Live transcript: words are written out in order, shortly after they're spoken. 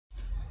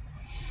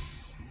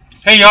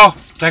Hey y'all,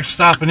 thanks for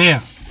stopping in.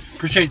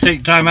 Appreciate you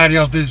taking time out of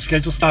y'all's busy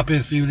schedule. Stop in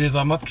and see what it is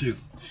I'm up to.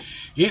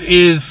 It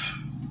is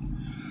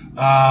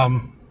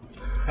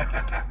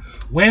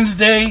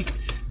Wednesday,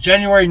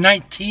 January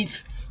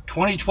 19th,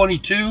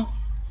 2022.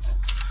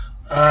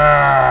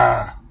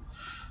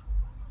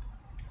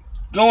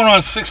 Going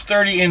on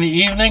 6:30 in the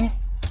evening.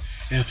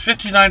 It is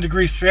 59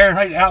 degrees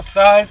Fahrenheit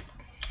outside.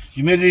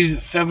 Humidity is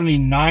at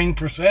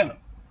 79%.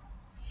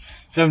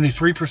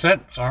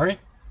 73%, sorry.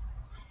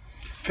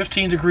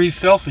 15 degrees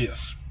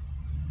Celsius.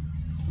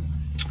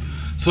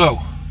 So,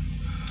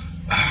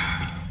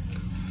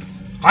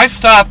 I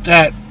stopped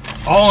at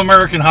All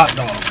American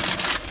Hotdog.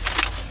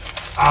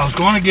 I was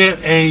going to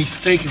get a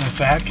steak in a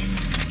sack,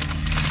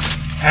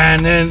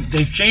 and then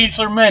they've changed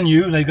their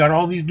menu. They got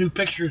all these new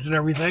pictures and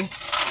everything,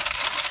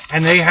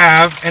 and they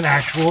have an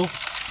actual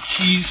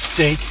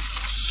cheesesteak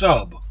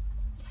sub.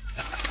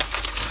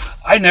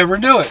 I never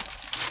knew it.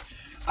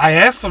 I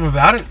asked them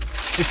about it.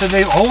 They said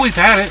they've always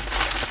had it,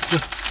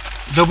 just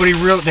nobody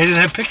they didn't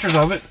have pictures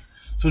of it,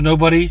 so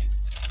nobody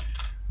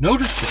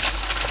noticed it.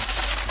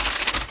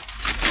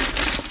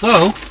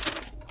 So,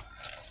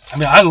 I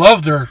mean, I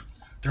love their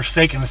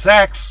steak in the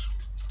sacks,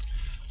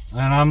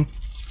 and I'm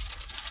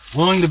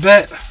willing to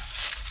bet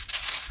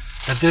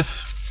that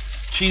this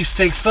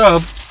cheesesteak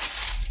sub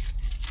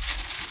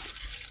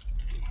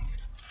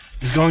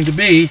is going to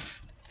be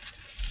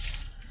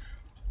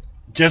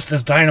just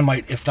as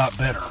dynamite, if not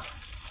better.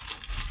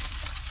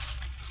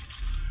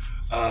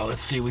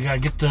 Let's see, we gotta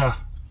get the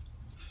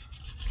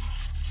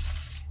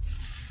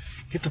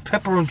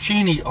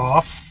pepperoncini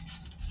off,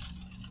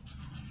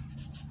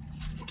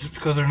 just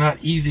because they're not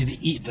easy to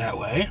eat that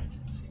way.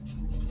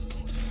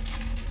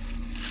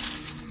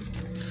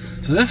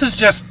 So this is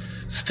just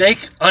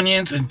steak,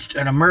 onions, and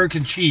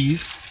American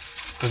cheese,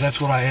 because that's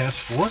what I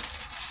asked for.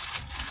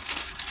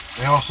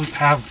 They also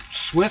have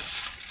Swiss,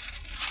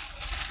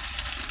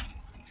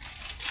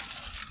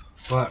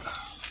 but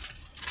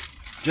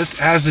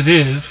just as it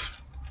is,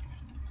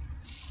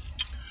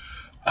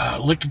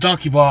 lick the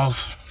donkey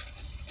balls.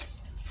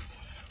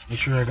 Make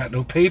sure I got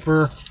no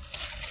paper.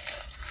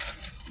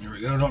 There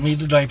we go, don't need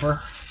the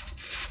diaper.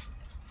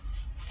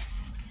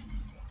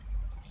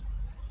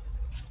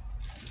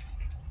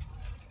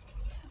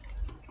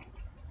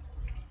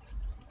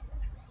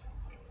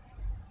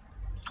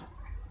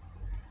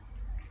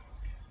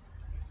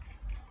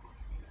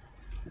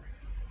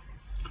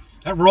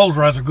 That roll's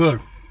rather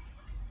good.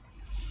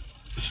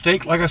 The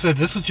steak, like I said,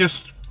 this is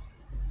just,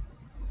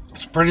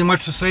 it's pretty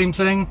much the same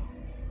thing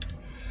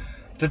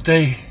that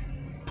they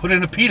put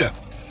in a pita.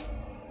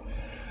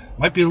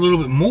 Might be a little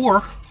bit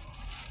more,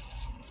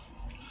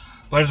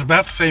 but it's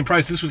about the same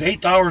price. This was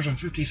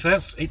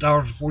 $8.50,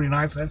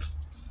 $8.49.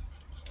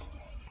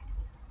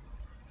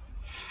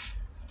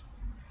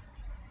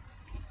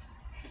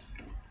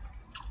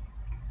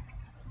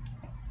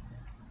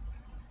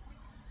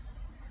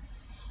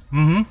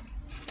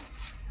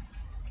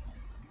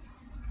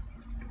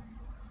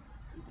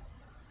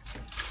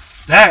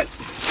 That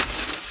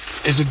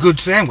is a good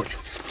sandwich.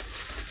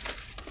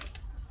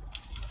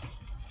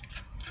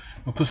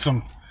 I'll put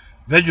some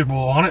vegetable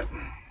on it,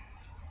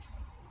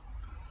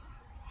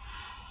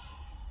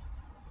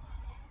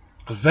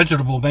 because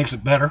vegetable makes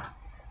it better.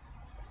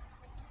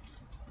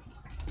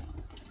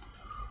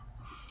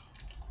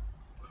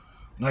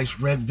 Nice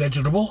red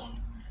vegetable.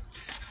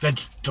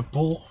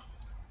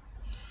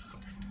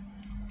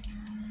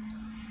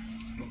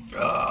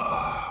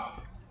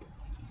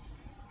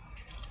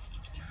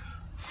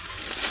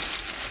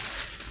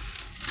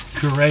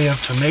 Puree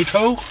of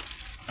tomato.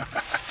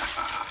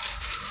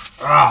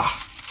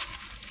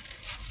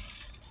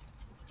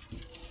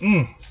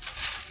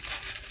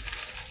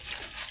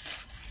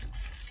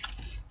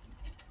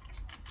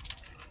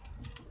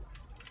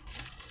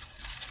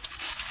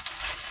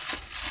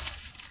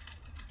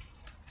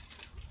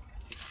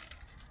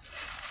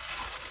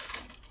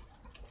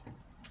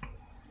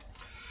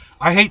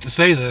 I hate to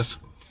say this.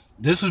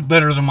 This is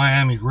better than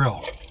Miami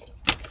Grill.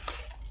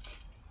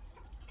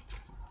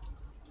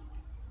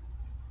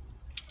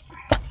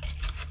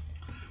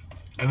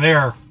 And they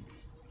are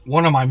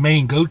one of my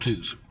main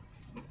go-tos.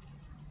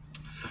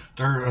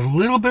 They're a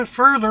little bit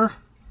further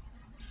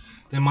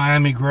than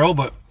Miami Grill,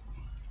 but,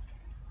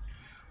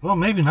 well,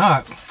 maybe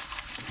not.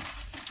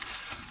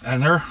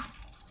 And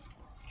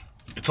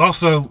it's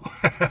also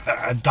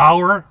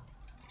 $1,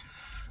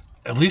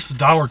 at least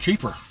 $1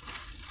 cheaper.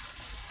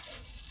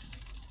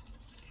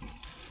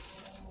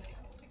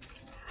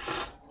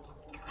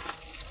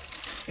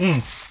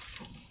 I'm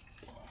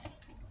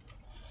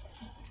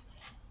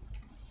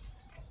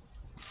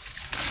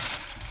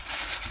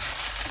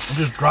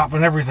just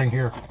dropping everything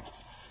here.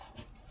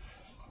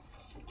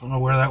 Don't know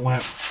where that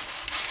went.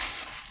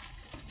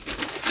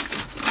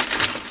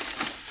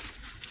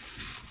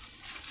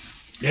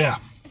 Yeah.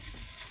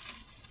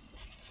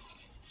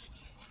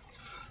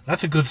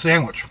 That's a good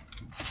sandwich.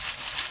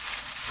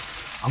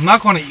 I'm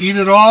not going to eat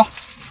it all.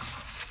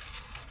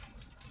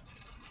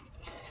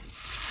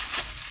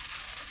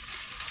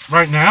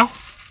 Right now.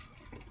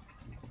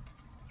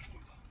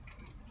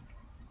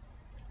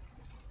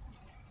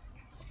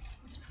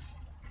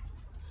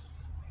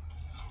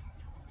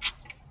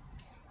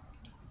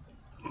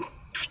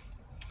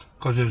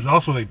 because there's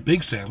also a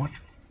big sandwich.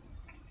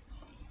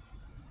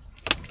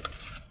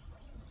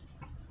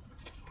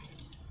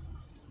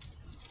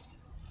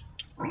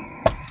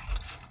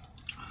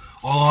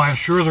 Although I'm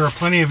sure there are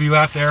plenty of you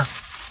out there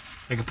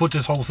that can put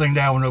this whole thing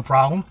down with no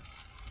problem.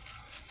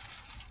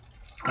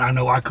 I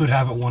know I could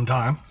have it one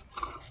time.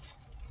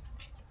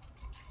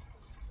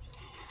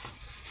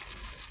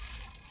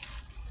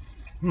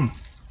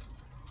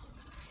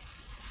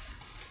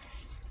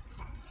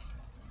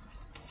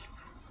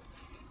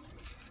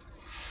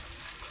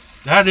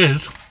 That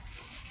is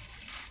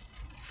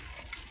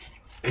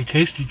a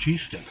tasty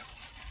cheesesteak.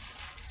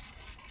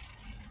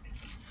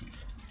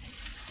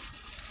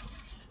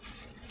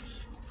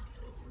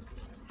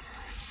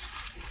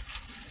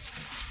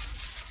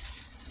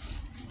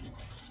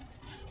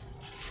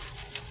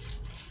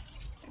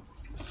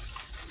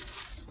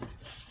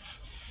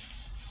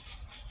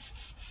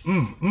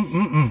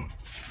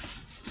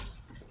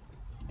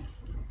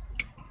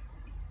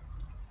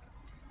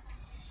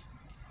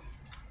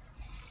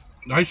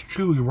 Nice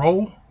chewy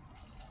roll.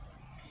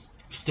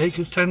 Steak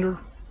is tender.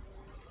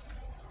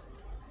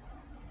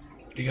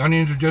 The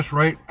onions are just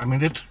right. I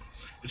mean,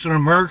 it's an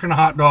American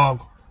hot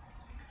dog,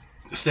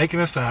 a steak in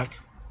a sack,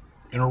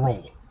 in a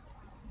roll.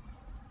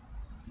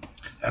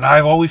 And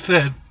I've always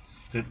said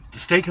that the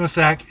steak in a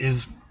sack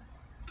is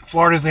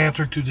Florida's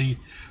answer to the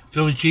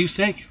Philly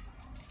cheesesteak.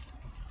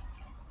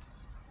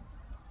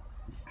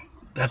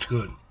 That's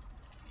good.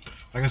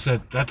 Like I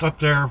said, that's up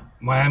there,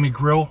 Miami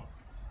Grill.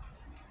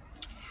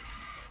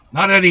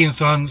 Not Eddie and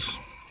Sons.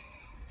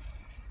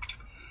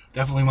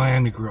 Definitely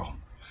Miami Grill.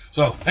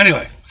 So,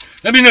 anyway,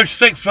 let me know what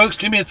you think, folks.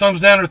 Give me a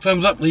thumbs down or a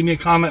thumbs up. Leave me a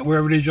comment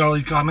wherever it is y'all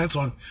leave comments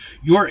on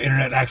your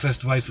internet access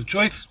device of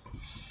choice.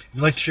 If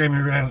you'd like to share me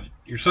around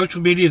your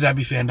social media, that'd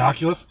be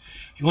fandoculous.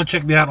 If you want to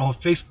check me out on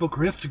Facebook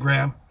or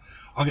Instagram,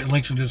 I'll get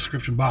links in the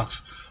description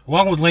box,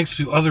 along with links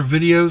to other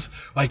videos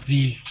like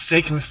the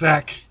steak in the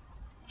sack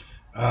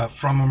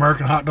from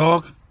American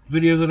Hotdog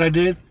video that I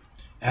did,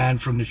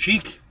 and from the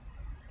Cheek,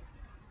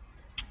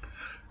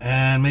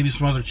 and maybe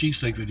some other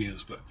cheesesteak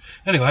videos. But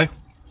anyway,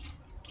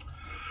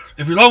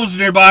 if your loved ones are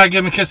nearby,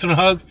 give them a kiss and a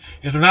hug.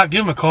 If they're not,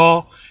 give them a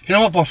call. Hit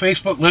them up on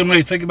Facebook. Let them know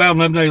you think about them.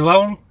 Let them know you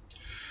love them.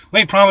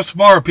 We ain't promised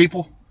tomorrow,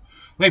 people.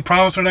 We ain't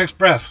promised our next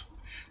breath.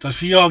 So I'll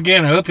see y'all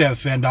again. I hope you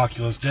have a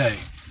fandoculous day.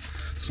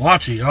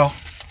 Slaunchy, y'all.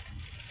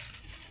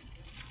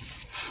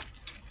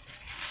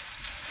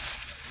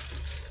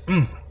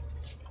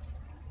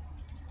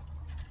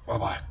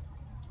 Bye-bye.